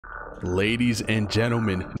Ladies and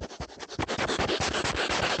gentlemen,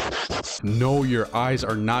 no, your eyes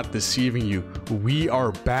are not deceiving you. We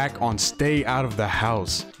are back on Stay Out of the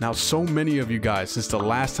House. Now, so many of you guys, since the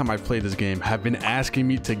last time I played this game, have been asking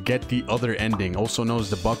me to get the other ending, also known as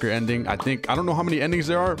the bunker ending. I don't know how many endings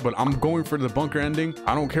there are, but I'm going for the bunker ending.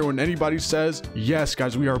 I don't care what anybody says. Yes,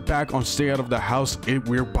 guys, we are back on Stay Out of the House.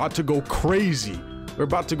 We're about to go crazy. We're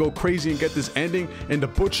about to go crazy and get this ending. And the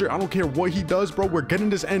butcher, I don't care what he does, bro, we're getting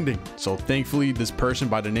this ending. So thankfully, this person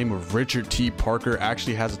by the name of Richard T. Parker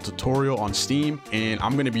actually has a tutorial on Steam, and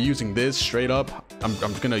I'm going to be using this straight up. I'm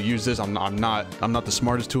going to use this. I'm not the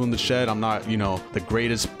smartest tool in the shed. I'm not, you know, the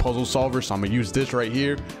greatest puzzle solver. So I'm going to use this right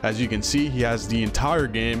here. As you can see, he has the entire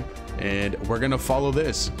game, and we're going to follow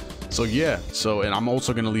this. So yeah, and I'm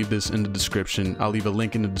also going to leave this in the description. I'll leave a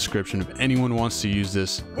link in the description if anyone wants to use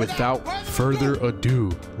this. Without further ado,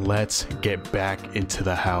 let's get back into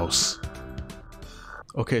the house.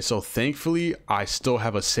 Okay, so thankfully, I still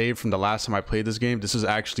have a save from the last time I played this game. This is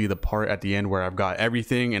actually the part at the end where I've got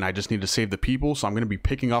everything and I just need to save the people. So I'm going to be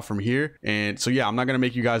picking off from here. And so yeah, I'm not going to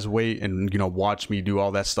make you guys wait and, you know, watch me do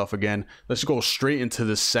all that stuff again. Let's go straight into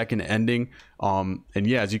the second ending. And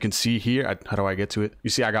yeah, as you can see here, how do I get to it? You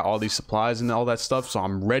see, I got all these supplies and all that stuff. So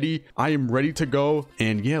I'm ready. I am ready to go.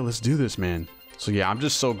 And yeah, let's do this, man. So yeah, I'm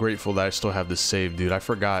just so grateful that I still have this save, dude. I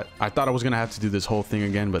forgot. I thought I was going to have to do this whole thing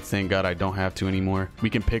again, but thank God I don't have to anymore. We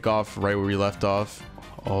can pick off right where we left off.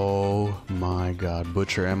 Oh my God,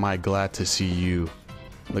 Butcher, am I glad to see you.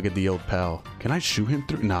 Look at the old pal. Can I shoot him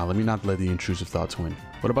through? Nah, let me not let the intrusive thoughts win.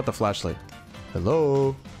 What about the flashlight?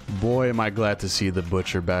 Hello? Boy, am I glad to see the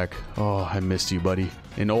Butcher back. Oh, I missed you, buddy.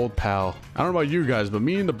 An old pal. I don't know about you guys, but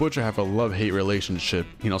me and the Butcher have a love-hate relationship.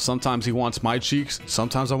 You know, sometimes he wants my cheeks,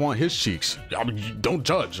 sometimes I want his cheeks. I mean, don't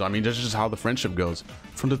judge. I mean, that's just how the friendship goes.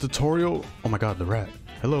 From the tutorial, oh my God, the rat.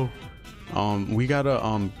 Hello. We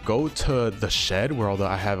gotta go to the shed where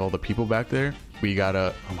I have all the people back there. We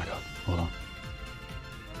gotta, oh my God, hold on.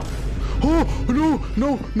 Oh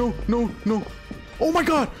no. Oh my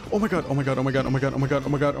God. Oh my God.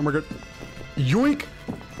 Yoink.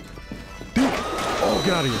 Oh,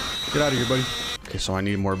 get out of here. Get out of here, buddy. Okay, so I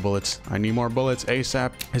need more bullets. I need more bullets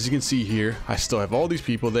ASAP. As you can see here, I still have all these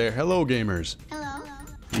people there. Hello, gamers. Hello.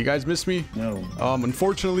 You guys missed me? No.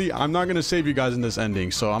 Unfortunately, I'm not going to save you guys in this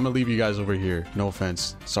ending, so I'm going to leave you guys over here. No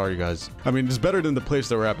offense. Sorry, guys. I mean, it's better than the place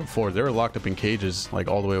they were at before. They were locked up in cages, like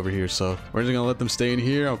all the way over here, so we're just going to let them stay in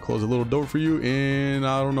here. I'll close a little door for you, and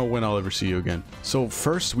I don't know when I'll ever see you again. So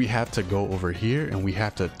first, we have to go over here, and we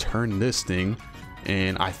have to turn this thing,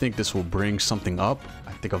 and I think this will bring something up.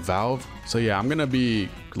 I think a valve. So yeah, I'm gonna be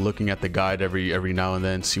looking at the guide every now and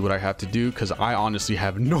then, see what I have to do, because I honestly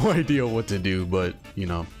have no idea what to do. But you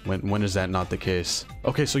know, when is that not the case?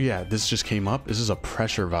 Okay, so yeah, this just came up. This is a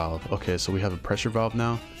pressure valve. Okay, so we have a pressure valve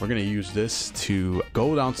now. We're gonna use this to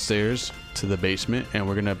go downstairs to the basement, and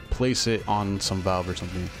we're gonna place it on some valve or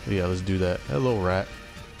something. But yeah, let's do that. Hello, rat.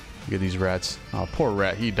 Look at these rats. Oh, poor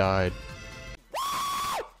rat, he died.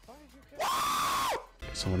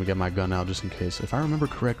 So let me get my gun out just in case. If I remember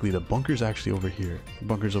correctly, the bunker's actually over here. The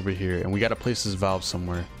bunker's over here, and we got to place this valve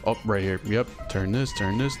somewhere. Oh, right here. Yep. Turn this,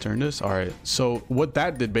 turn this, turn this. All right. So what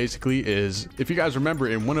that did basically is, if you guys remember,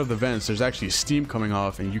 in one of the vents, there's actually steam coming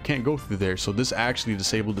off, and you can't go through there. So this actually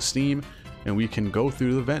disabled the steam, and we can go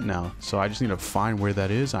through the vent now. So I just need to find where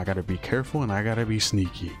that is. I got to be careful, and I got to be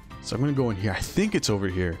sneaky. So I'm going to go in here. I think it's over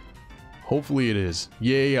here. Hopefully it is.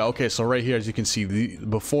 Yeah. Okay, so right here, as you can see,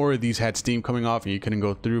 before these had steam coming off and you couldn't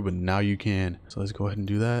go through, but now you can. So let's go ahead and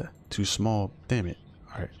do that. Too small. Damn it.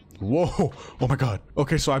 All right. Whoa. Oh my God.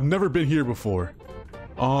 Okay, so I've never been here before.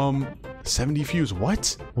 70 fuse.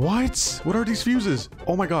 What are these fuses?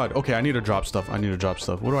 Oh my God. Okay, I need to drop stuff.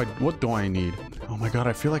 What do I need? Oh my God,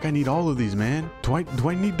 I feel like I need all of these, man. Do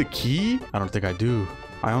I need the key? I don't think I do.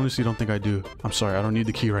 I honestly don't think I do. I'm sorry, I don't need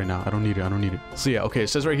the key right now. I don't need it. So yeah, okay, it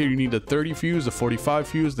says right here you need the 30 fuse, the 45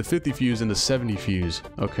 fuse, the 50 fuse, and the 70 fuse.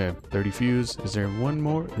 Okay, 30 fuse. Is there one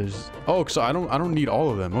more? Oh, so I don't need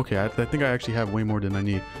all of them. Okay, I think I actually have way more than I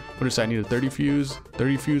need. What is that? I need a 30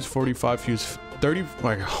 fuse, 45 fuse, 30,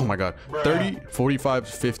 like, oh my God, 30, 45,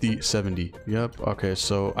 50, 70. Yep. Okay,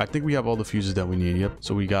 so I think we have all the fuses that we need. Yep.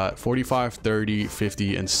 So we got 45, 30,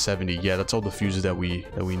 50, and 70. Yeah, that's all the fuses that we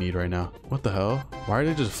need right now. What the hell? Why are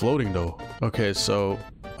they just floating though? Okay, so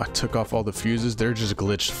I took off all the fuses. They're just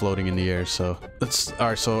glitched floating in the air. So that's all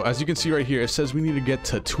right. So as you can see right here, it says we need to get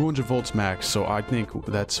to 200 volts max. So I think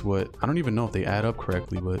that's what, I don't even know if they add up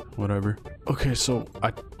correctly, but whatever. Okay, so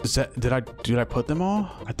did I put them all?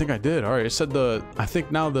 I think I did. All right, it said I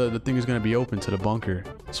think now the thing is going to be open to the bunker.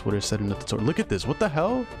 That's what it said in the tutorial. Look at this. What the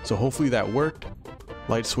hell? So hopefully that worked.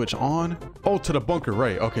 Light switch on. Oh, to the bunker,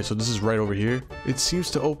 right. Okay, so this is right over here. It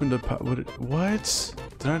seems to open the... What?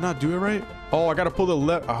 Did I not do it right? Oh, I gotta pull the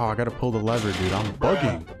lever. Oh, I gotta pull the lever, dude. I'm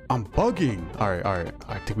bugging. I'm bugging. All right.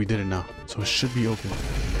 I think we did it now. So it should be open.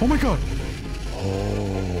 Oh my God.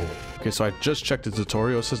 Oh. Okay, so I just checked the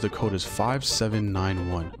tutorial. It says the code is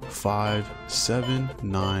 5791.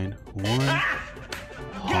 5791.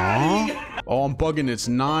 Huh? Oh, I'm bugging. It's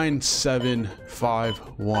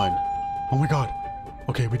 9751. Oh my God.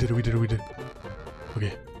 Okay, we did it.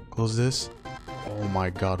 Okay, close this. Oh my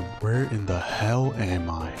God, where in the hell am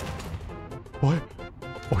I? What?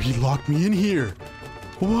 Oh, he locked me in here.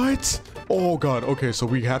 What? Oh God. Okay, so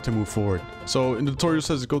we have to move forward. So in the tutorial it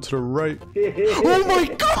says go to the right. Oh my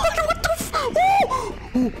God! What the f? Oh!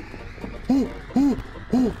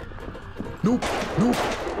 Nope.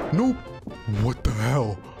 What the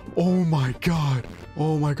hell? Oh my God.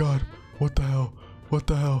 Oh my God. What the hell? What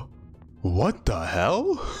the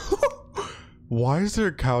hell? Why is there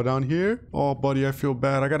a cow down here? Oh, buddy, I feel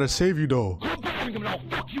bad. I gotta save you though.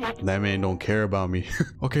 That man don't care about me.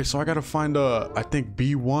 Okay, so I gotta find I think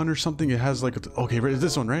B1 or something. It has like okay, right, it's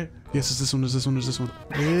this one, right? Yes, it's this one.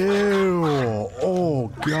 Ew.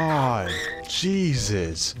 Oh God.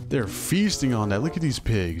 Jesus. They're feasting on that. Look at these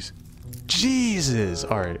pigs. Jesus.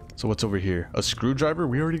 All right. So what's over here? A screwdriver?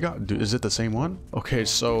 We already got. Dude, is it the same one? Okay,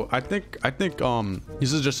 so I think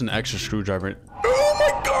this is just an extra screwdriver. Oh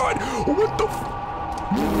my God! What the?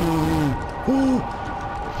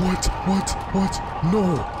 What?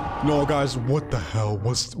 No, guys. What the hell?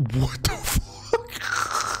 What the fuck?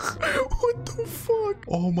 What the fuck?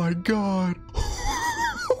 Oh my God!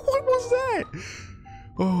 What was that?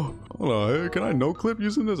 Oh, hold on. Can I no clip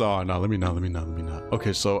using this? Oh, no, let me not.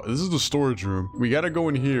 Okay, so this is the storage room. We gotta go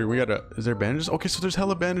in here. Is there bandages? Okay, so there's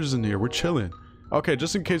hella bandages in here. We're chilling. Okay,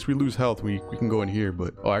 just in case we lose health, we can go in here,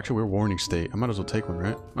 but... Oh, actually, we're warning state. I might as well take one,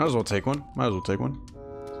 right? Might as well take one.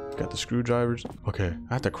 Got the screwdrivers. Okay,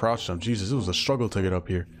 I have to crouch jump. Jesus, it was a struggle to get up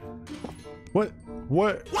here. What?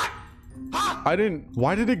 I didn't...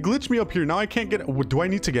 Why did it glitch me up here? Now I can't get... Do I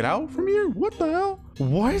need to get out from here? What the hell?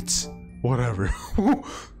 What? Whatever.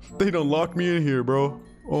 They done locked me in here, bro.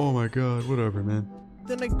 Oh my God, whatever, man.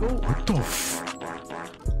 Then I go. What the f?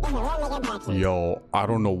 Yo, I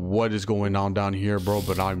don't know what is going on down here, bro,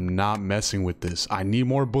 but I'm not messing with this. I need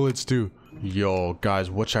more bullets too. Yo, guys,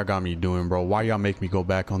 what y'all got me doing, bro? Why y'all make me go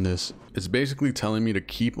back on this? It's basically telling me to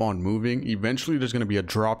keep on moving. Eventually, there's going to be a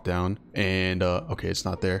drop down and, okay, it's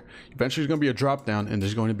not there. Eventually, there's going to be a drop down and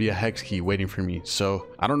there's going to be a hex key waiting for me. So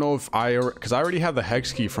I don't know if because I already have the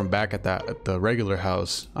hex key from back at the regular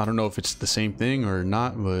house. I don't know if it's the same thing or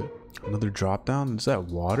not, but another drop down. Is that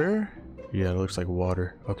water? Yeah, it looks like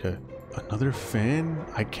water. Okay. Another fan?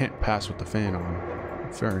 I can't pass with the fan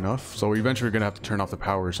on. Fair enough. So eventually we're gonna have to turn off the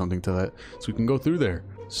power or something to that so we can go through there.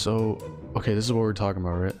 So, okay, this is what we're talking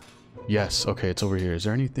about, right? Yes, okay, it's over here. Is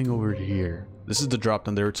there anything over here? This is the drop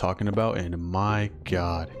down they were talking about, and my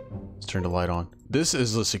God. Let's turn the light on. This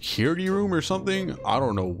is a security room or something? I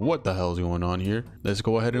don't know what the hell is going on here. Let's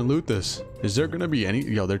go ahead and loot this. Is there gonna be any...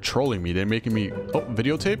 Yo, they're trolling me. They're making me... Oh,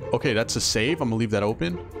 videotape? Okay, that's a save. I'm gonna leave that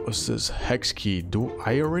open. What's this? Hex key.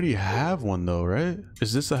 I already have one though, right?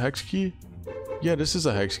 Is this a hex key? Yeah, this is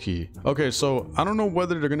a hex key. Okay, so I don't know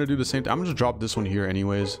whether they're gonna do the same thing. I'm gonna just drop this one here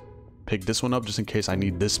anyways. Pick this one up just in case I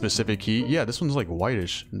need this specific key. Yeah, this one's like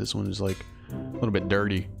whitish. And this one is like a little bit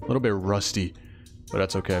dirty, a little bit rusty. But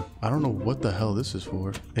that's okay. I don't know what the hell this is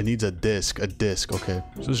for. It needs a disc. Okay.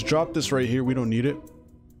 So let's drop this right here. We don't need it.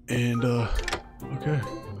 And, okay.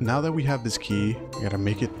 Now that we have this key, we gotta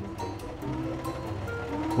make it...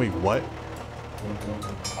 Wait, what?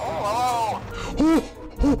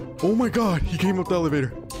 Oh my God. He came up the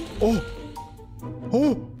elevator. Oh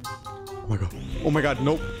my God.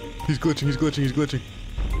 Nope. He's glitching.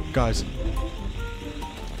 Guys.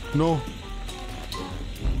 No.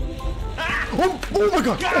 Oh my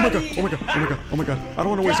God. I don't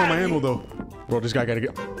want to waste all my ammo though. Bro, this guy gotta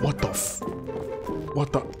get... What the...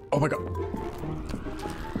 Oh my God.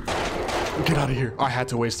 Get out of here. I had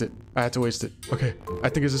to waste it. Okay. I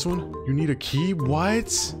think it's this one. You need a key?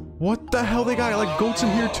 What the hell? They got like goats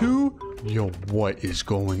in here too? Yo, what is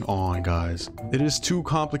going on, guys? It is too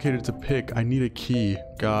complicated to pick. I need a key.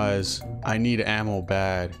 Guys, I need ammo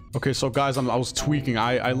bad. Okay, so guys, I was tweaking.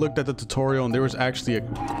 I looked at the tutorial and there was actually a...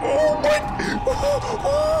 Oh my...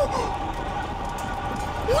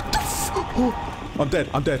 What the f... I'm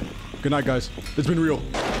dead. Good night, guys. It's been real.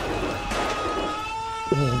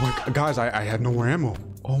 Oh my... Guys, I have no more ammo.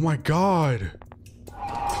 Oh my God.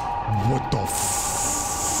 What the f...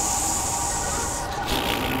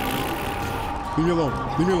 Leave me alone.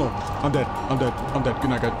 I'm dead. Good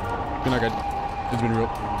night, guys. It's been real.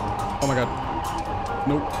 Oh my god.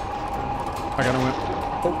 Nope. I gotta win.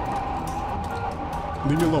 Oh.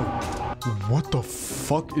 Leave me alone. What the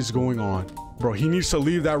fuck is going on? Bro, he needs to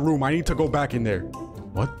leave that room. I need to go back in there.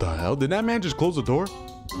 What the hell? Did that man just close the door?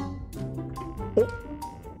 Oh.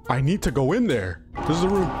 I need to go in there. This is the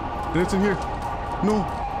room. And it's in here. No.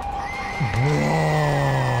 Bro.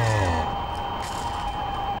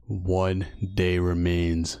 1 day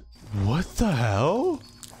remains. What the hell?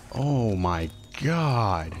 Oh my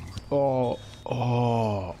god. Oh.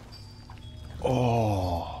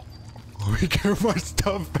 Let me get my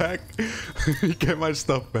stuff back. Let me get my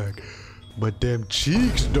stuff back. But them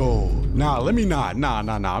cheeks though. Nah, let me not. Nah.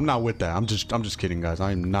 I'm not with that. I'm just kidding, guys.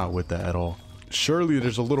 I am not with that at all. Surely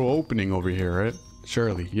there's a little opening over here, right?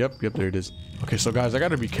 Surely. Yep, there it is. Okay, so guys, I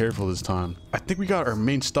gotta be careful this time. I think we got our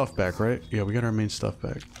main stuff back, right? Yeah, we got our main stuff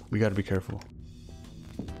back. We gotta be careful.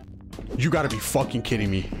 You gotta be fucking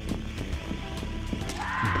kidding me.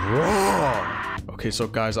 Bro. Okay, so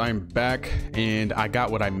guys, I'm back and I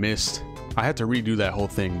got what I missed. I had to redo that whole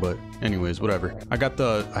thing, but anyways, whatever. I got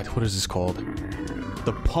the, what is this called?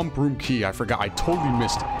 The pump room key. I forgot. I totally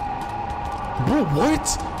missed it. Bro,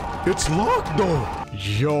 what? It's locked though.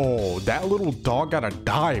 Yo, that little dog gotta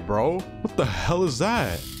die, bro. What the hell is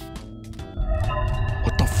that?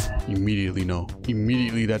 What the f? Immediately no.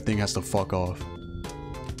 Immediately that thing has to fuck off.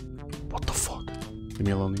 What the fuck? Leave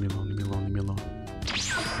me alone, leave me alone, leave me alone, leave me alone.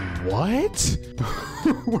 What?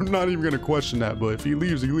 We're not even gonna question that, but if he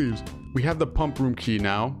leaves, he leaves. We have the pump room key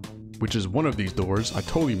now, which is one of these doors. I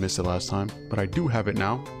totally missed it last time, but I do have it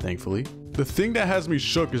now, thankfully. The thing that has me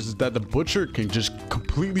shook is that the butcher can just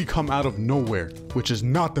completely come out of nowhere, which is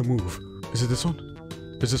not the move. Is it this one?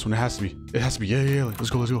 It's this one. It has to be. It has to be. Yeah. Let's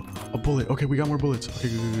go. A bullet. Okay, we got more bullets. Okay,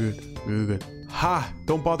 good. Ha!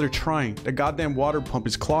 Don't bother trying. The goddamn water pump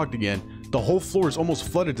is clogged again. The whole floor is almost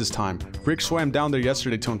flooded this time. Rick swam down there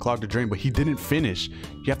yesterday to unclog the drain, but he didn't finish.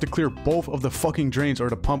 You have to clear both of the fucking drains or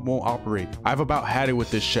the pump won't operate. I've about had it with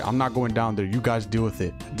this shit. I'm not going down there. You guys deal with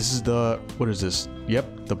it. This is the, what is this?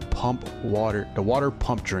 Yep, the water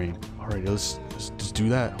pump drain. Alright, let's just do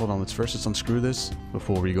that. Hold on, let's unscrew this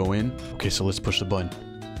before we go in. Okay, so let's push the button.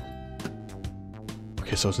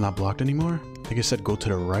 Okay, so it's not blocked anymore. I think it said go to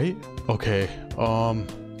the right. Okay,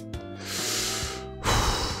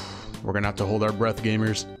 we're gonna have to hold our breath,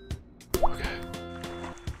 gamers. Okay.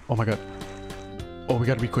 Oh my god. Oh, we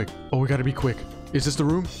gotta be quick. Is this the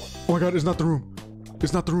room? Oh my god, it's not the room.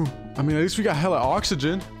 I mean, at least we got hella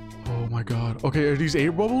oxygen. Oh my god. Okay, are these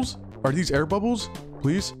air bubbles?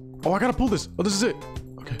 Please? Oh, I gotta pull this. Oh, this is it.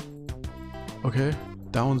 Okay.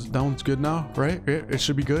 That one's good now, right? It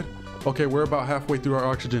should be good. Okay, we're about halfway through our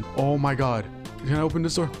oxygen. Oh my god. Can I open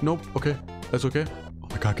this door? Nope. Okay. That's okay. Oh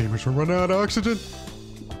my god, gamers, we're running out of oxygen.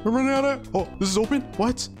 Oh, this is open?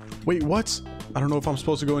 What? Wait, what? I don't know if I'm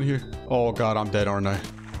supposed to go in here. Oh god, I'm dead, aren't I?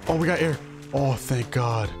 Oh, we got air. Oh, thank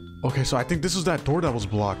god. Okay, so I think this was that door that was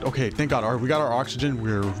blocked. Okay, thank god. All right, we got our oxygen.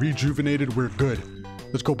 We're rejuvenated. We're good.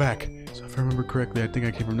 Let's go back. So if I remember correctly, I think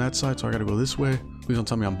I came from that side, so I gotta go this way. Please don't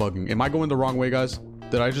tell me I'm bugging. Am I going the wrong way, guys?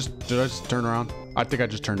 Did I just turn around? I think I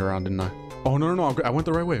just turned around, didn't I? Oh, no. I went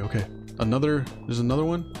the right way. Okay. There's another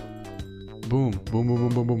one. Boom.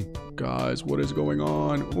 Guys, what is going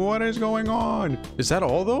on? Is that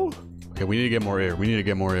all though? Okay, we need to get more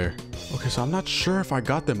air. Okay, so I'm not sure if I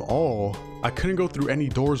got them all. I couldn't go through any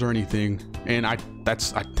doors or anything. And I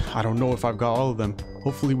don't know if I've got all of them.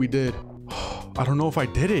 Hopefully we did. I don't know if I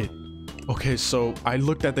did it. Okay, so I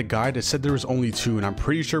looked at the guide. It said there was only 2 and I'm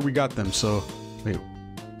pretty sure we got them. So wait,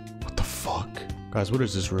 what the fuck? Guys, what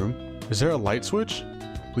is this room? Is there a light switch?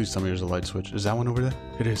 Please tell me there's a light switch. Is that one over there?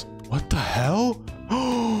 It is. What the hell?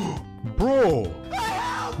 Bro!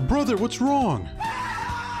 Brother, what's wrong?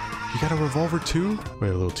 You got a revolver too? Wait,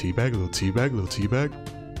 a little teabag.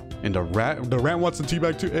 And the rat wants the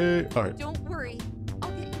teabag too. Hey, alright. Don't worry.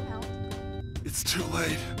 I'll get you out. It's too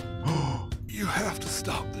late. You have to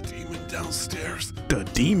stop the demon downstairs. The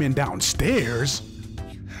demon downstairs?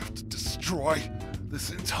 You have to destroy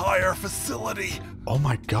this entire facility. Oh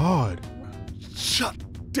my god. Shut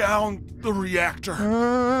down the reactor.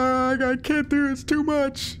 I can't do it. It's too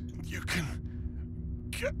much. You can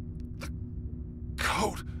get the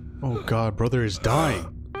code. Oh god, brother is dying.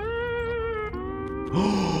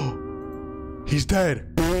 He's dead.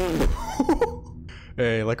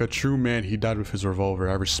 Hey, like a true man, he died with his revolver.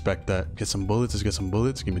 I respect that. Get some bullets. Let's get some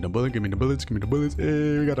bullets. Give me the bullets. Hey,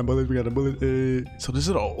 we got the bullets. Hey. So this is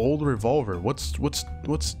an old revolver. What's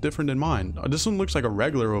different than mine? This one looks like a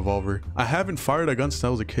regular revolver. I haven't fired a gun since I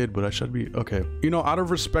was a kid, but I should be okay. You know, out of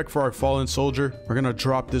respect for our fallen soldier, we're gonna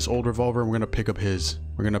drop this old revolver and we're gonna pick up his.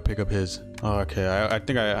 We're gonna pick up his. Oh, okay, I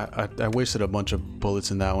think I wasted a bunch of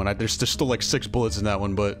bullets in that one. There's still like 6 bullets in that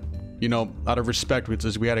one, but you know, out of respect,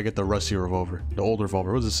 we had to get the rusty revolver, the old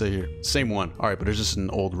revolver. What does it say here? Same one. All right, but it's just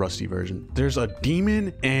an old rusty version. There's a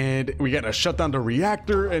demon, and we gotta shut down the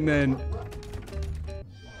reactor, and then.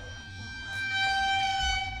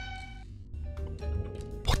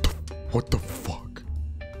 What the fuck?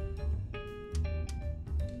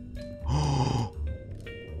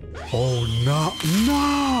 Oh, nah.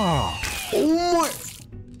 Oh my.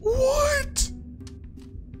 What?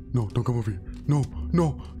 No, don't come over here. No.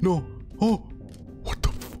 Oh, what the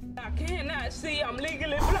fuck? I cannot see. I'm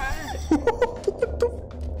legally blind. What the?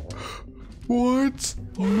 What?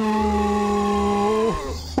 No.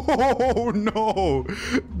 Oh, no.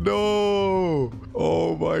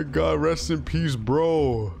 Oh my god, rest in peace,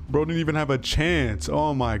 bro. Bro didn't even have a chance.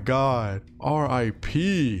 Oh my god.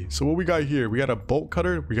 R.I.P. So what we got here? We got a bolt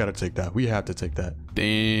cutter. We gotta take that. We have to take that.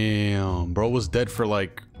 Damn, bro was dead for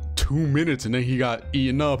like 2 minutes and then he got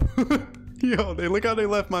eaten up. Yo, look how they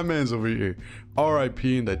left my mans over here.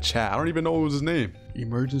 R.I.P. in the chat. I don't even know what was his name.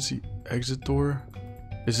 Emergency exit door.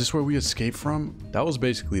 Is this where we escaped from? That was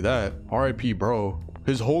basically that. R.I.P. bro.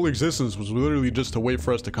 His whole existence was literally just to wait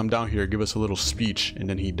for us to come down here, give us a little speech, and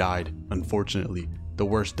then he died, unfortunately. The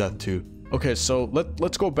worst death too. Okay, so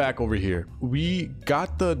let's go back over here. We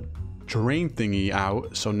got the drain thingy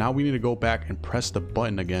out, so now we need to go back and press the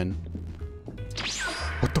button again.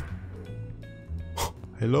 What the?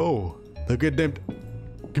 Hello. Look at them.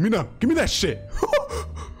 Give me that shit.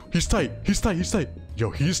 He's tight. Yo,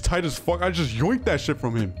 he's tight as fuck. I just yoinked that shit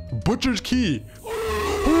from him. Butcher's key.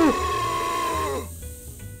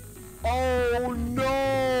 Oh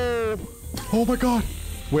no. Oh my god.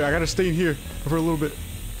 Wait, I gotta stay in here for a little bit.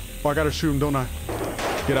 Oh, I gotta shoot him, don't I?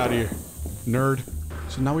 Get out of here, nerd.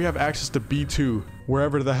 So now we have access to B2,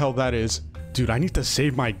 wherever the hell that is. Dude, I need to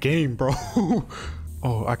save my game, bro.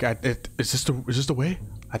 Oh, is this the way?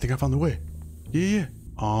 I think I found the way. Yeah.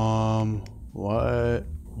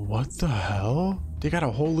 What the hell? They got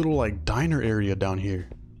a whole little like diner area down here.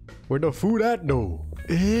 Where the food at though?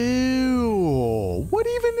 Ew. What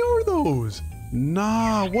even are those?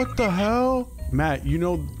 Nah, what the hell? Matt, you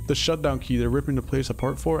know the shutdown key they're ripping the place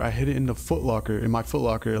apart for? I hid it in the footlocker, in my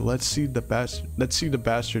footlocker. Let's see the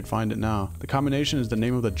bastard find it now. The combination is the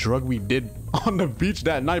name of the drug we did on the beach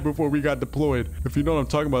that night before we got deployed. If you know what I'm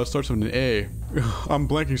talking about, it starts with an A. I'm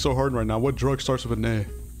blanking so hard right now. What drug starts with an A?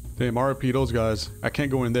 Damn, RIP those guys. I can't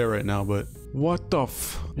go in there right now, but what the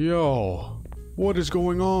yo. What is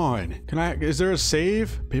going on? Is there a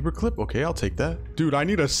save? Paperclip? Okay, I'll take that. Dude, I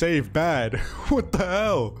need a save bad. What the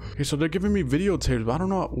hell? Okay, so they're giving me videotapes, but I don't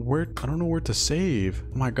know where to save.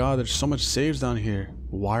 Oh my god, there's so much saves down here.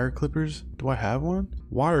 Wire clippers? Do I have one?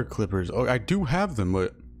 Wire clippers. Oh, I do have them,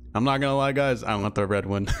 but I'm not gonna lie, guys. I want the red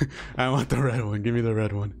one. I want the red one. Give me the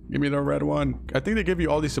red one. Give me the red one. I think they give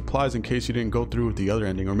you all these supplies in case you didn't go through with the other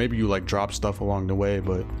ending, or maybe you like drop stuff along the way,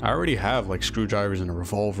 but I already have like screwdrivers and a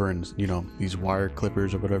revolver and, you know, these wire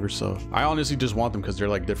clippers or whatever. So I honestly just want them because they're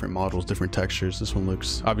like different models, different textures. This one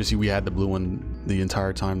looks, obviously we had the blue one the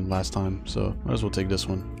entire time last time, so might as well take this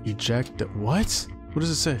one. Eject. What? What does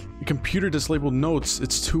it say? The computer disabled notes.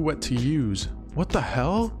 It's too wet to use. What the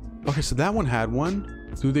hell? Okay, so that one had one.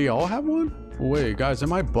 Do they all have one? Wait, guys,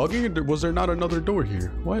 am I bugging? Was there not another door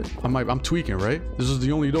here? What? I'm tweaking, right? This is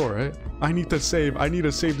the only door, right? I need to save. I need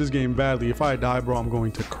to save this game badly. If I die, bro, I'm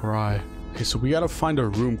going to cry. Okay, so we gotta find a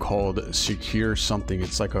room called secure something.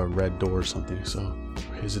 It's like a red door or something. So,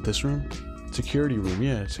 is it this room? Security room.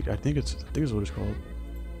 Yeah, I think it's what it's called.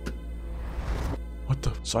 What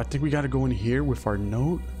the? So I think we gotta go in here with our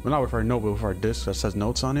note. Well, not with our note, but with our disc that says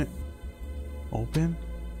notes on it. Open.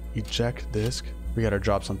 Eject disc. We gotta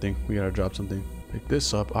drop something. Pick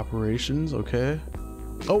this up. Operations. Okay.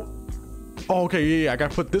 Oh, okay. Yeah. I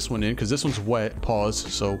gotta put this one in because this one's wet.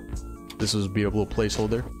 Pause. So this will be a little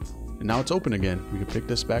placeholder. And now it's open again. We can pick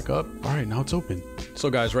this back up. All right, now it's open. So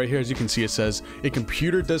guys, right here, as you can see, it says a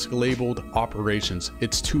computer disk labeled operations.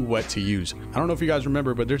 It's too wet to use. I don't know if you guys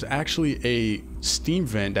remember, but there's actually a steam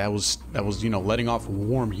vent that was, you know, letting off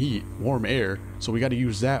warm air. So we got to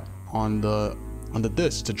use that on the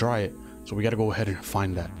disk to dry it. So we got to go ahead and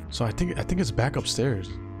find that. So I think it's back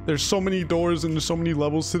upstairs. There's so many doors and there's so many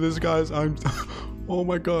levels to this, guys. Oh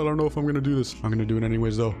my god, I don't know if I'm gonna do this. I'm gonna do it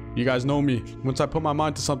anyways though. You guys know me. Once I put my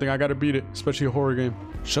mind to something, I gotta beat it, especially a horror game.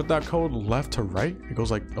 Shut that code left to right. It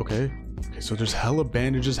goes like, okay, so there's hella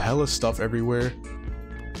bandages, hella stuff everywhere.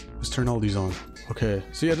 Let's turn all these on. Okay,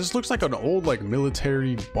 so yeah, this looks like an old like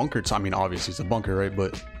military bunker. I mean, obviously it's a bunker, right?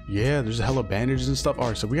 But yeah, there's hella bandages and stuff. All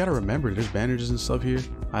right, so we gotta remember there's bandages and stuff here.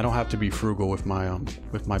 I don't have to be frugal with my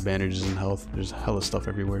bandages and health. There's hella stuff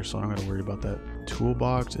everywhere, so I don't gotta worry about that.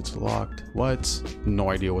 Toolbox, it's locked. What?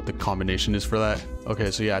 No idea what the combination is for that.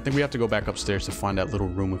 Okay, so yeah, I think we have to go back upstairs to find that little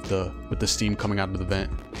room with the steam coming out of the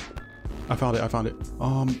vent. I found it.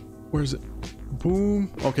 Where is it?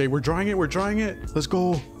 Boom. Okay, we're drying it. Let's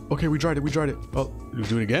go. Okay, we dried it. Oh,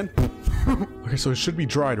 do it again. Okay, so it should be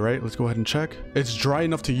dried, right? Let's go ahead and check. It's dry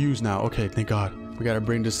enough to use now. Okay, thank God. We gotta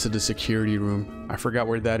bring this to the security room. I forgot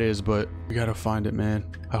where that is, but we gotta find it, man.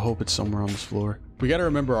 I hope it's somewhere on this floor. We gotta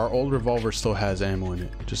remember our old revolver still has ammo in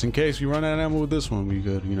it. Just in case we run out of ammo with this one, we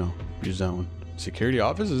could, you know, use that one. Security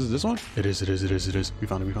office? Is this one? It is. We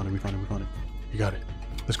found it. You got it.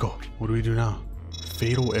 Let's go. What do we do now?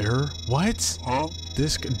 Fatal error? What? Huh?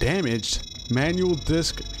 Disk damaged. Manual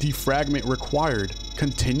disk defragment required.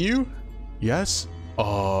 Continue? Yes?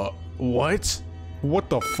 What? What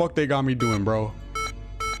the fuck they got me doing, bro?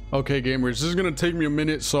 Okay, gamers, this is gonna take me a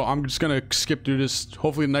minute, so I'm just gonna skip through this.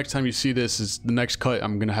 Hopefully the next time you see this is the next cut.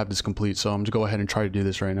 I'm gonna have this complete, so I'm just go ahead and try to do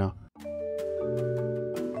this right now.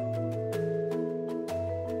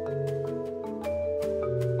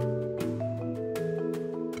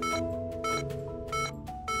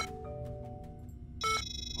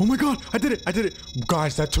 Oh my God, I did it.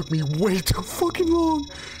 Guys, that took me way too fucking long.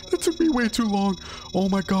 Oh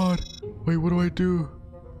my God. Wait, what do I do?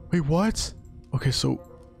 Wait, what? Okay, so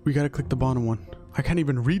we gotta click the bottom one. I can't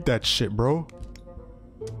even read that shit, bro.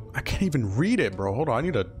 I can't even read it, bro. Hold on, I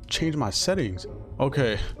need to change my settings.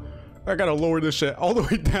 Okay, I gotta lower this shit all the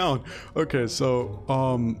way down. Okay,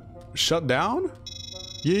 so, shut down?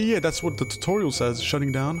 Yeah, that's what the tutorial says,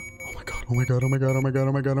 shutting down. Oh my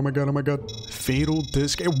God. Fatal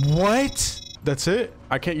disk. What? That's it?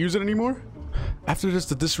 I can't use it anymore? After this,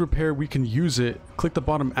 the disk repair, we can use it. Click the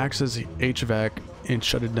bottom access HVAC and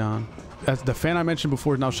shut it down. As the fan I mentioned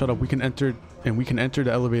before is now shut up, we can enter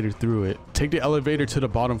the elevator through it. Take the elevator to the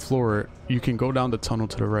bottom floor. You can go down the tunnel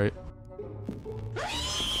to the right.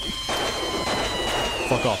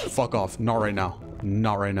 Fuck off. Not right now.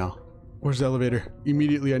 Where's the elevator?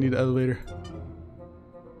 Immediately, I need the elevator.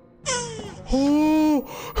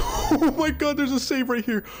 Oh my God, there's a save right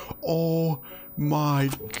here. Oh my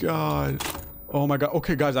God.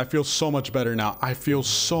 Okay, guys, I feel so much better now.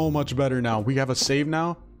 We have a save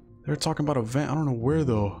now. They're talking about a vent. I don't know where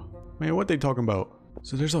though. Man, what they talking about?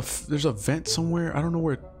 So there's a vent somewhere. I don't know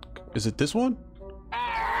where. Is it this one?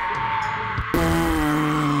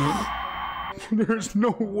 There's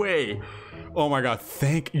no way. Oh my God.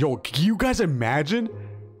 Yo, can you guys imagine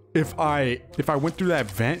if I went through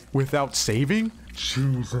that vent without saving?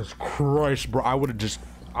 Jesus Christ, bro. I would have just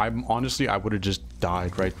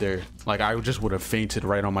died right there. Like, I just would have fainted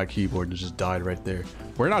right on my keyboard and just died right there.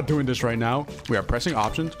 We're not doing this right now. We are pressing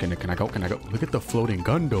options. Can I go? Look at the floating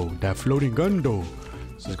gun though. That floating gun though.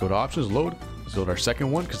 So let's go to options, load. Let's load our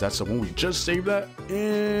second one because that's the one we just saved that.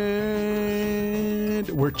 And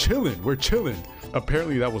we're chilling.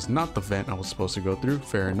 Apparently that was not the vent I was supposed to go through.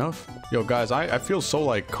 Fair enough. Yo, guys, I feel so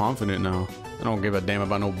like confident now. I don't give a damn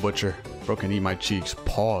about no butcher. Bro can eat my cheeks.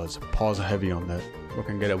 Pause heavy on that. Bro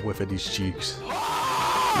can get a whiff of these cheeks.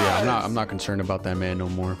 Yeah, I'm not concerned about that man no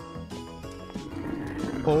more.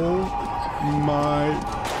 Oh my.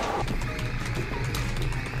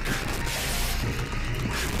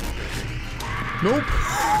 Nope.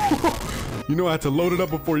 You know, I had to load it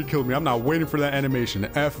up before he killed me. I'm not waiting for that animation.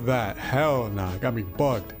 F that. Hell nah. Got me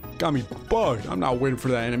bugged. I'm not waiting for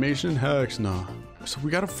that animation. Heck nah. So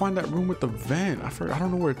we gotta find that room with the vent. I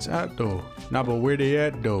don't know where it's at though. Nah, but where they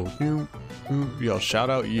at though? Yo,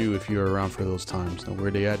 shout out you if you're around for those times. Now,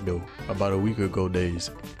 where they at though? About a week ago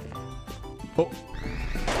days. Oh.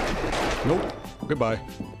 Nope. Goodbye.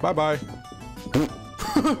 Bye-bye.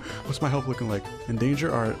 What's my health looking like? In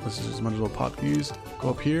danger? Alright, let's just might as well pop these. Go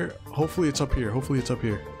up here. Hopefully it's up here.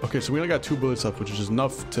 Okay, so we only got 2 bullets left, which is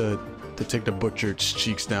enough to take the butcher's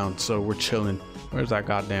cheeks down. So we're chilling. Where's that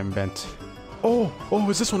goddamn vent? Oh,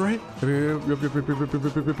 it's this one, right? Look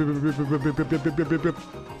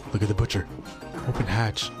at the butcher. Open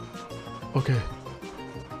hatch. Okay.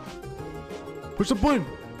 Push the button.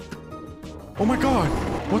 Oh my God.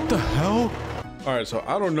 What the hell? All right, so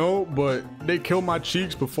I don't know, but they killed my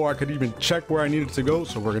cheeks before I could even check where I needed to go.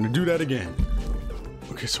 So we're gonna do that again.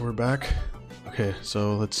 Okay, so we're back. Okay,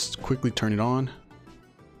 so let's quickly turn it on.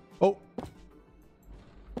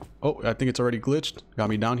 Oh, I think it's already glitched. Got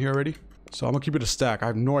me down here already. So I'm gonna keep it a stack. I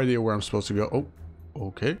have no idea where I'm supposed to go. Oh,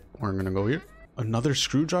 okay. We're gonna go here. Another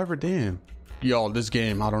screwdriver? Damn. Y'all, this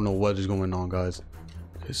game, I don't know what is going on, guys.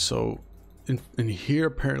 Okay, so in here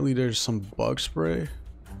apparently there's some bug spray.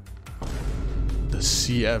 The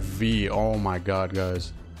CFV. Oh my god,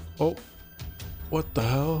 guys. Oh, what the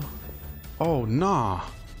hell? Oh nah.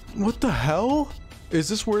 What the hell? Is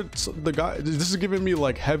this where it's the guy? This is giving me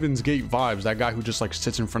like Heaven's Gate vibes. That guy who just like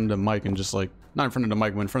sits in front of the mic and just like, not in front of the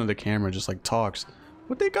mic, but in front of the camera, just like talks.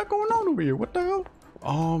 What they got going on over here? What the hell?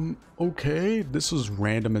 Okay, this is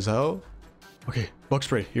random as hell. Okay, bug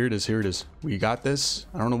spray. Here it is. Here it is. We got this.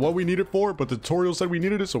 I don't know what we need it for, but the tutorial said we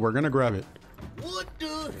needed it, so we're gonna grab it. What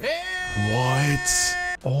the hell? What?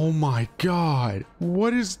 Oh my god.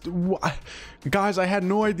 What is... Guys, I had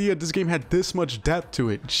no idea this game had this much depth to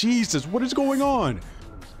it. Jesus, what is going on?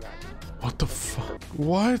 What the fuck?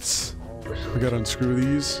 What? We gotta unscrew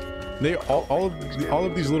these. They all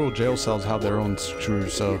of these little jail cells have their own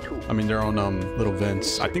screws, so I mean their own little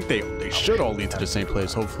vents. I think they should all lead to the same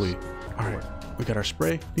place, hopefully. All right, we got our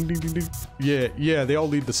spray. Ding ding ding ding. Yeah, they all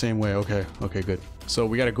lead the same way. Okay, good. So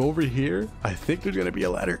we gotta go over here. I think there's gonna be a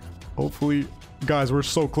ladder. Hopefully, guys, we're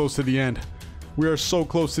so close to the end. We are so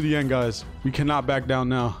close to the end, guys. We cannot back down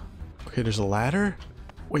now. Okay, there's a ladder.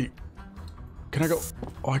 Wait, can I go?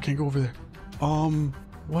 Oh, I can't go over there.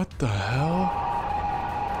 What the hell?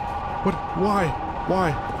 What? Why?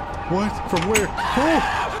 What? From where? Oh!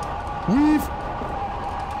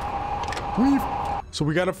 Weave! So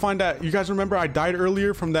we gotta find that. You guys remember I died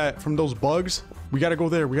earlier from those bugs? We gotta go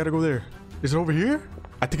there. Is it over here?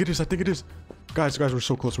 I think it is. Guys, we're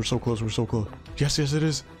so close. Yes, it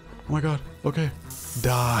is. Oh my god. Okay.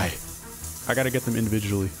 Die. I gotta get them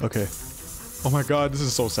individually. Okay. Oh my god, this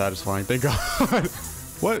is so satisfying. Thank god.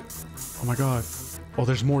 What? Oh my god. Oh,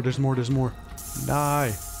 there's more.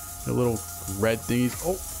 Die. The little red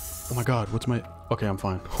thingies. Oh my god. What's my... Okay, I'm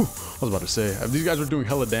fine. I was about to say, if these guys were doing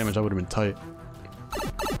hella damage, I would have been tight.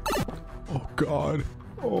 Oh god.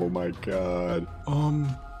 Oh my god.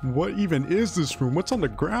 What even is this room? What's on the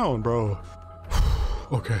ground, bro?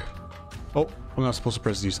 Okay. Oh, I'm not supposed to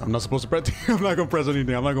press these. I'm not gonna press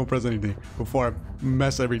anything before I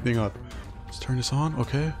mess everything up. Let's turn this on.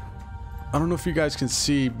 Okay. I don't know if you guys can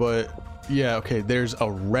see, but yeah, okay, there's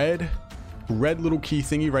a red little key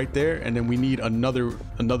thingy right there, and then we need another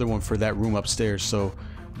one for that room upstairs. So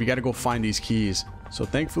we got to go find these keys. So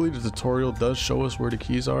thankfully the tutorial does show us where the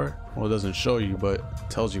keys are. Well, it doesn't show you, but it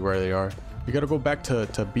tells you where they are. We got to go back to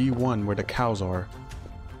B1 where the cows are.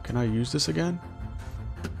 Can I use this again?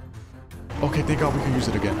 Okay, thank god we can use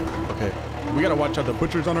it again. Okay, we gotta watch out. The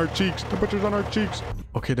butcher's on our cheeks.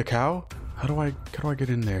 Okay, the cow. How do I get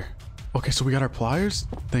in there? Okay, so we got our pliers.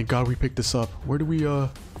 Thank god we picked this up. Where do we how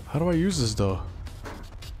do I use this though?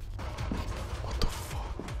 What the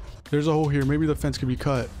fuck? There's a hole here. Maybe the fence can be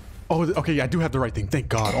cut. Oh, okay, yeah, I do have the right thing. Thank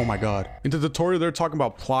god. Oh my god. In the tutorial they're talking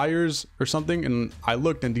about pliers or something, and I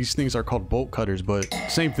looked and these things are called bolt cutters, but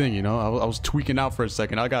same thing, you know. I was tweaking out for a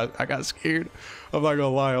second. I got scared. I'm not gonna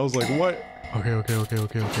lie. I was like, what? Okay.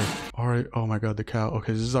 All right. Oh my god, the cow.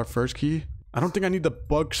 Okay, this is our first key. I don't think I need the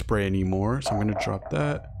bug spray anymore, so I'm gonna drop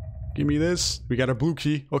that. Give me this. We got our blue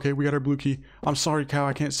key. Okay, we got our blue key. I'm sorry, cow.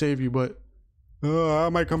 I can't save you, but I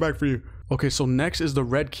might come back for you. Okay, so next is the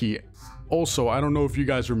red key. Also, I don't know if you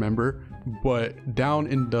guys remember, but down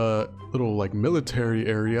in the little like military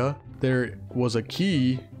area, there was a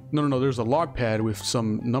key. No, there's a log pad with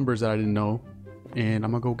some numbers that I didn't know, and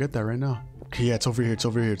I'm gonna go get that right now. Okay, yeah, it's over here.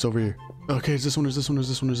 Okay, is this one?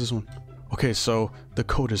 Okay, so the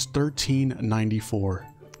code is 1394.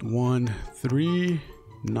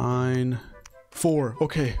 1394.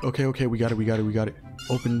 Okay, we got it.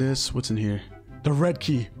 Open this. What's in here? The red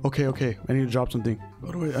key. Okay. I need to drop something.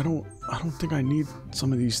 By the way, I don't think I need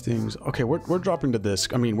some of these things. Okay, we're dropping the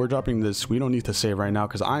disc. We're dropping this. We don't need to save right now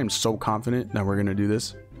because I am so confident that we're gonna do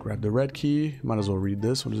this. Grab the red key. Might as well read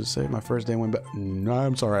this. What does it say? My first day went back. No,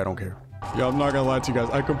 I'm sorry, I don't care. Yeah, I'm not gonna lie to you guys.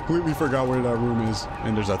 I completely forgot where that room is,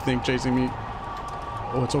 and there's a thing chasing me.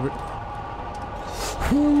 Oh, it's over.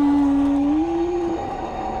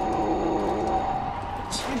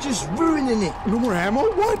 You're just ruining it. No more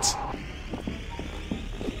ammo? What?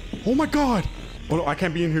 Oh my god. Oh no, I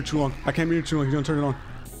can't be in here too long. He's gonna turn it on.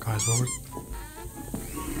 Guys, what was...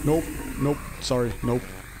 Nope. Sorry. Nope.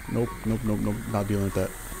 Not dealing with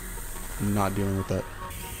that.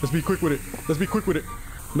 Let's be quick with it.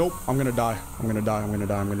 Nope. I'm gonna die. I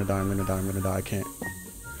can't.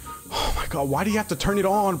 Oh my god. Why do you have to turn it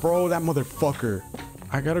on, bro? That motherfucker.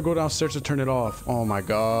 I gotta go downstairs to turn it off. Oh my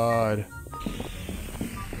god.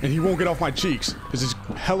 And he won't get off my cheeks. This is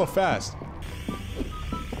hella fast.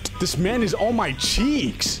 This man is on my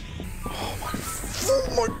cheeks. Oh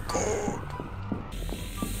my god.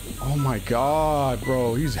 Oh my god,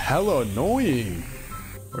 bro. He's hella annoying.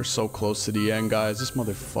 We're so close to the end, guys. This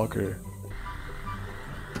motherfucker.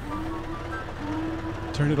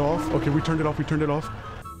 Turn it off. Okay, we turned it off. We turned it off.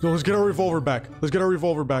 Yo, let's get our revolver back. Let's get our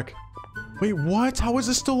revolver back. Wait, what? How is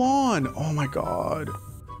this still on? Oh my god.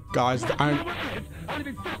 Guys, what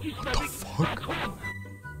the fuck?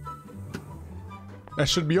 That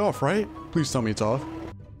should be off, right? Please tell me it's off.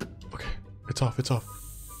 Okay, it's off. It's off.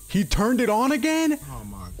 He turned it on again? Oh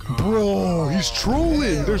my god. Bro, he's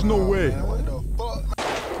trolling. There's no way. What the fuck?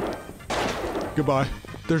 Goodbye.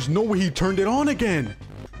 There's no way he turned it on again.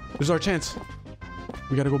 This is our chance.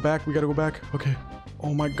 We gotta go back. We gotta go back. Okay.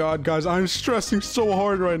 Oh my god, guys. I'm stressing so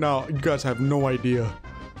hard right now. You guys have no idea.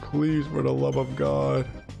 Please, for the love of God.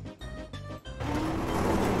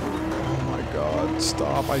 Oh my god.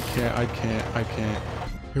 Stop. I can't. I can't. I can't.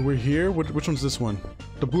 Okay, we're here. Which one's this one?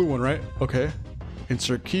 The blue one, right? Okay.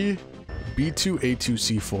 Insert key.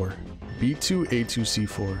 B2A2C4.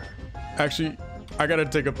 B2A2C4. Actually, I gotta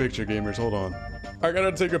take a picture, gamers. Hold on. I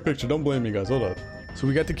gotta take a picture. Don't blame me, guys. Hold up. So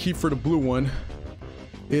we got the key for the blue one.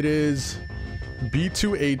 It is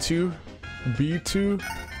B2A2,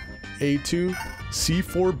 B2A2,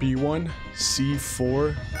 C4B1,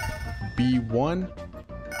 C4B1,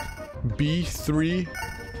 B3,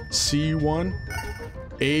 C1,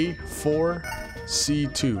 A4,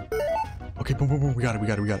 C2. Okay, boom, boom, boom. We got it. We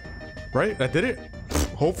got it. We got it. Right? That did it?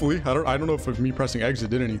 Hopefully. I don't know if me pressing exit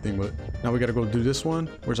did anything, but now we gotta go do this one.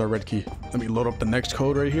 Where's our red key? Let me load up the next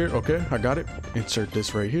code right here. Okay, I got it. Insert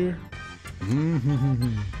this right here.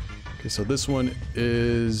 Okay, so this one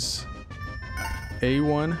is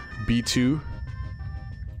A1, B2,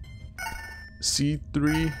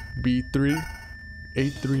 C3, B3,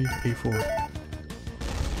 A3, A4.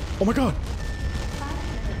 Oh my god!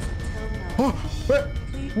 Oh,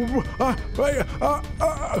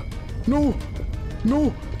 no!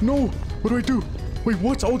 No! No! What do I do? Wait,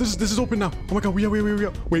 what? Oh, this is open now. Oh my god, we are.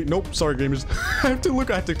 Wait, nope. Sorry, gamers. I have to look.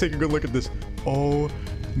 I have to take a good look at this. Oh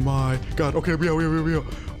my god. Okay, we are.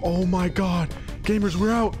 Oh my god. Gamers,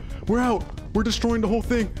 we're out. We're out. We're destroying the whole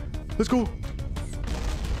thing. Let's go.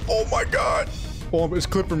 Oh my god. Oh, it's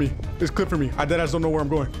clipped for me. It's clipped for me. I deadass don't know where I'm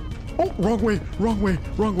going. Oh, wrong way. Wrong way.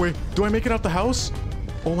 Wrong way. Do I make it out the house?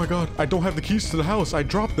 Oh my god. I don't have the keys to the house. I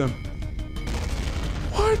dropped them.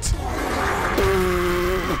 What?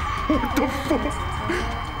 What the fuck?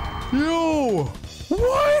 Yo!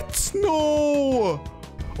 What? No!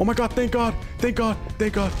 Oh my god, thank god. Thank god.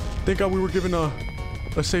 Thank god. Thank god we were given a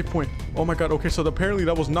save point. Oh my god. Okay, so apparently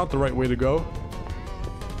that was not the right way to go.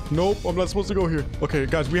 Nope, I'm not supposed to go here. Okay,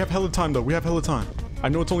 guys, we have hella time though. We have hella time. I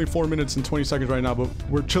know it's only 4 minutes and 20 seconds right now, but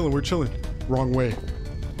we're chilling. We're chilling. Wrong way.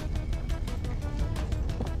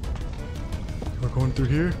 We're going through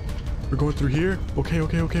here. We're going through here. Okay.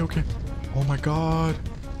 Oh my god.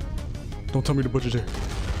 Don't tell me the butcher's here.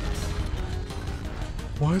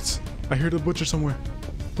 What? I hear the butcher somewhere.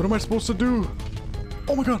 What am I supposed to do?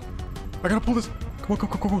 Oh my god. I gotta pull this. Come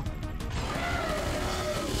on.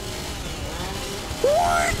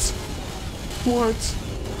 What? What?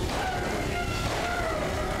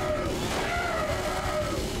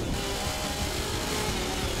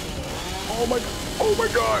 Oh my god. Oh my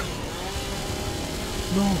god.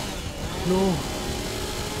 No. Move.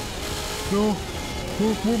 No.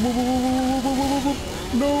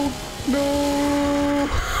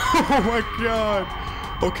 Oh my god.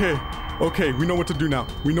 Okay. We know what to do now.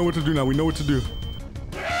 We know what to do.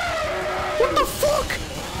 What the fuck?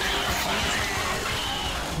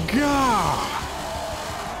 God.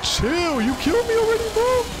 Chill. You killed me already,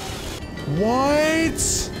 bro.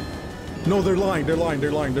 What? No, they're lying.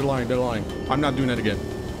 I'm not doing that again.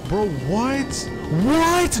 Bro, what?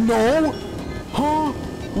 What? No. Huh?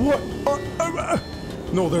 What?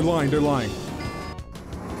 No, they're lying.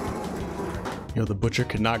 Yo, the butcher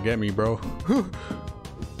could not get me, bro.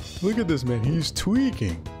 Look at this, man. He's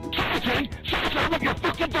tweaking.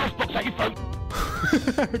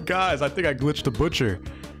 Guys, I think I glitched the butcher.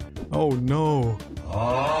 Oh, no.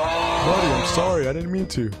 Buddy, I'm sorry. I didn't mean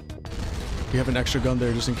to. We have an extra gun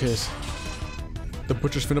there just in case. The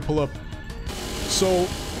butcher's finna pull up. So,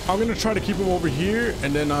 I'm gonna try to keep him over here,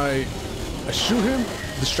 and then I shoot him,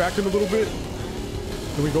 distract him a little bit.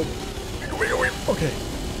 Then we go. Okay.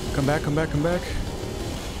 Come back.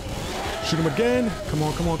 Shoot him again. Come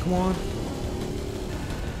on.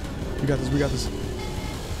 We got this.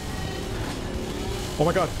 Oh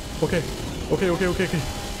my god. Okay.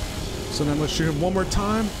 So now let's shoot him one more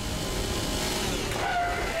time.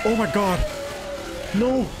 Oh my god.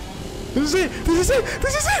 No. This is it.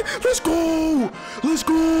 Let's go.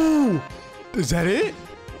 Is that it?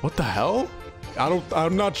 What the hell?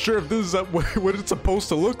 I'm not sure if this is what it's supposed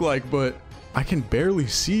to look like, but I can barely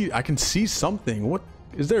see. I can see something. What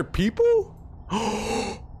Is there people?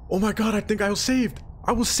 Oh my god, I think I was saved.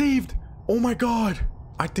 I was saved. Oh my god.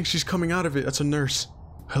 I think she's coming out of it. That's a nurse.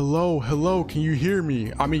 Hello, hello, can you hear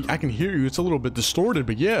me? I mean, I can hear you. It's a little bit distorted,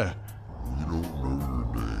 but yeah. We don't know your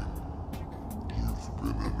name. You've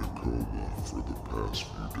been in a coma for the past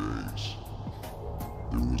few days.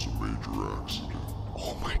 There was a major accident.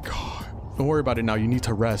 Oh my god. Don't worry about it now. You need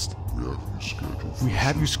to rest. We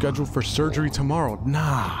have you scheduled for surgery tomorrow.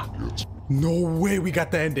 Nah. Yes. No way we got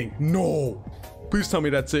the ending. No. Please tell me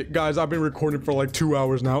that's it. Guys, I've been recording for like 2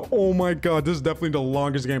 hours now. Oh my god, this is definitely the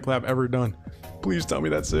longest gameplay I've ever done. Please tell me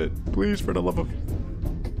that's it. Please, for the love of...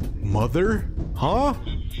 Mother? Huh?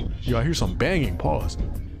 Yo, I hear some banging. Pause.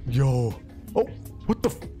 Yo. Oh, what the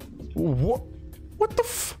f... What? What the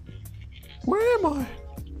f... Where am I?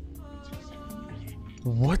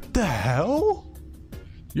 What the hell?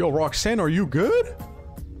 Yo, Roxanne, are you good?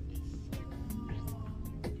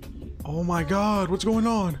 Oh my god, what's going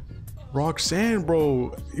on? Roxanne,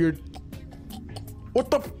 bro, you're... What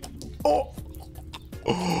the... Oh!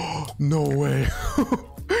 Oh, no way.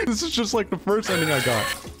 This is just like the first ending I got.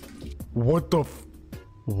 What the...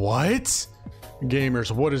 What?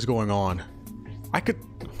 Gamers, what is going on? I could...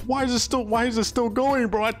 Why is it still going,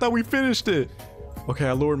 bro? I thought we finished it. Okay,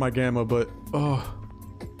 I lowered my gamma, but...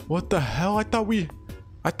 What the hell? I thought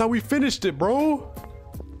we finished it, bro.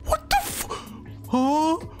 What the f...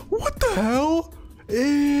 Huh? What the hell?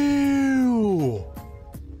 Ew.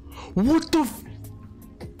 What the f...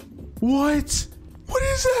 What? What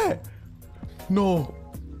is that? No.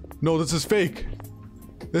 No, this is fake.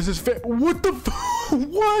 This is fake. What the f...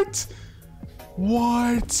 What?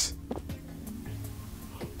 What?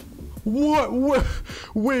 What?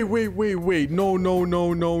 Wait. No. No.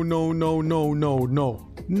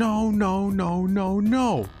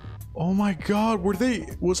 Oh my god,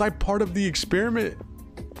 was I part of the experiment?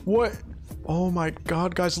 What? Oh my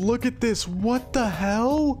god, guys, look at this. What the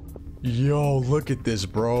hell? Yo, look at this,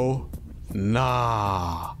 bro.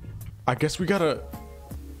 Nah. I guess we gotta...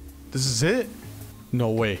 This is it? No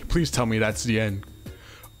way. Please tell me that's the end.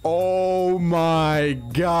 Oh my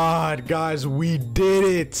god, guys, we did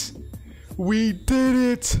it. We did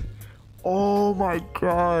it. Oh my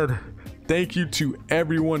god. Thank you to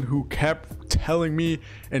everyone who kept telling me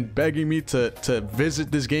and begging me to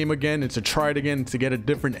visit this game again and to try it again to get a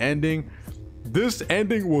different ending. This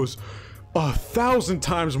ending was 1,000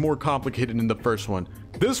 times more complicated than the first one.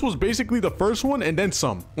 This was basically the first one and then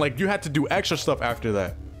some. Like, you had to do extra stuff after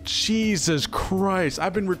that. Jesus Christ,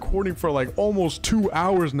 I've been recording for like almost 2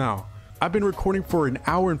 hours now. I've been recording for 1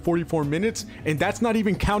 hour and 44 minutes, and that's not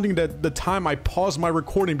even counting the time I paused my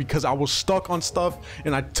recording because I was stuck on stuff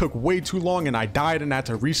and I took way too long and I died and I had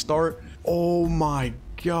to restart. Oh my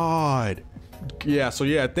god. Yeah, so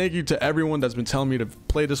yeah, thank you to everyone that's been telling me to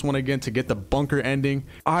play this one again to get the bunker ending.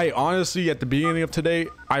 I honestly, at the beginning of today,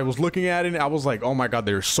 I was looking at it and I was like, oh my god,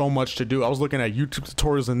 there's so much to do. I was looking at YouTube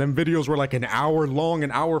tutorials and then videos were like 1 hour long,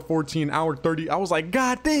 1 hour 14, 1 hour 30. I was like,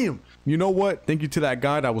 god damn. You know what? Thank you to that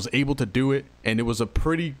guide. I was able to do it, and it was a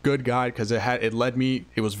pretty good guide because it led me.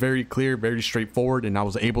 It was very clear, very straightforward, and I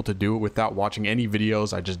was able to do it without watching any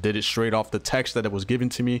videos. I just did it straight off the text that it was given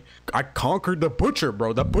to me. I conquered the butcher,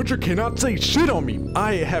 bro. The butcher cannot say shit on me.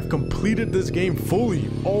 I have completed this game fully.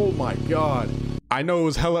 Oh my god. I know it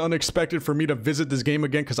was hella unexpected for me to visit this game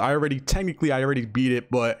again because I already beat it,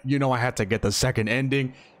 but you know, I had to get the second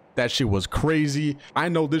ending. That shit was crazy. I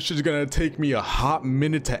know this shit's gonna take me a hot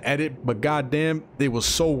minute to edit, but goddamn, it was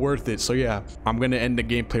so worth it. So yeah, I'm gonna end the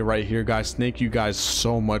gameplay right here, guys. Thank you guys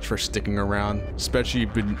so much for sticking around, especially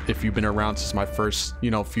if you've been around since my first,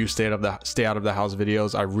 you know, few stay out of the house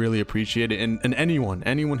videos. I really appreciate it. And anyone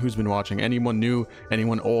who's been watching, anyone new,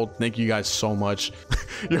 anyone old, thank you guys so much.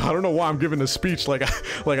 Yo, I don't know why I'm giving a speech like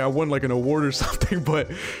I won like an award or something,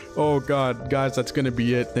 but oh god, guys, that's gonna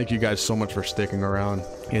be it. Thank you guys so much for sticking around.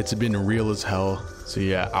 It's been real as hell. So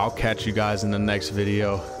yeah, I'll catch you guys in the next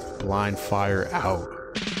video. Blind Fire out.